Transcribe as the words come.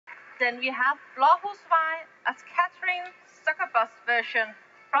Then we have Blåhusvej as Catherine's succubus version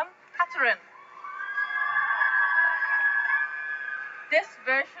from Catherine. This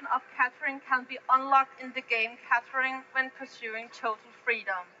version of Catherine can be unlocked in the game Catherine when pursuing total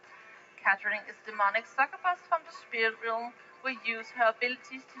freedom. Catherine is demonic succubus from the spirit realm who use her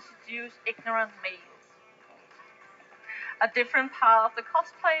abilities to seduce ignorant males. A different part of the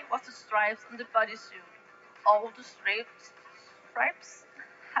cosplay was the stripes on the bodysuit. All the stripes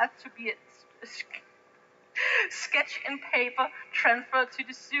had to be sketched in paper, transferred to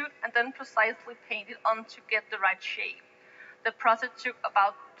the suit, and then precisely painted on to get the right shape. The process took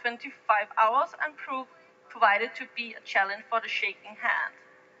about 25 hours and provided to be a challenge for the shaking hand.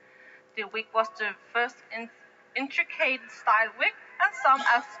 The wig was the first intricate style wig, and some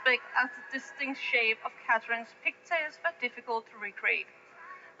aspects of the distinct shape of Catherine's pigtails were difficult to recreate.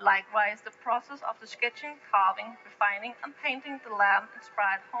 Likewise, the process of the sketching, carving, refining, and painting the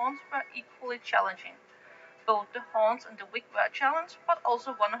lamb-inspired horns were equally challenging. Both the horns and the wig were a challenge, but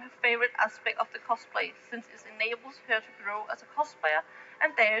also one of her favorite aspects of the cosplay, since it enables her to grow as a cosplayer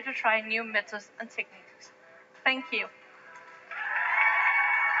and dare to try new methods and techniques. Thank you.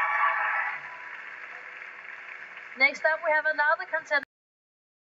 Next up, we have another contender.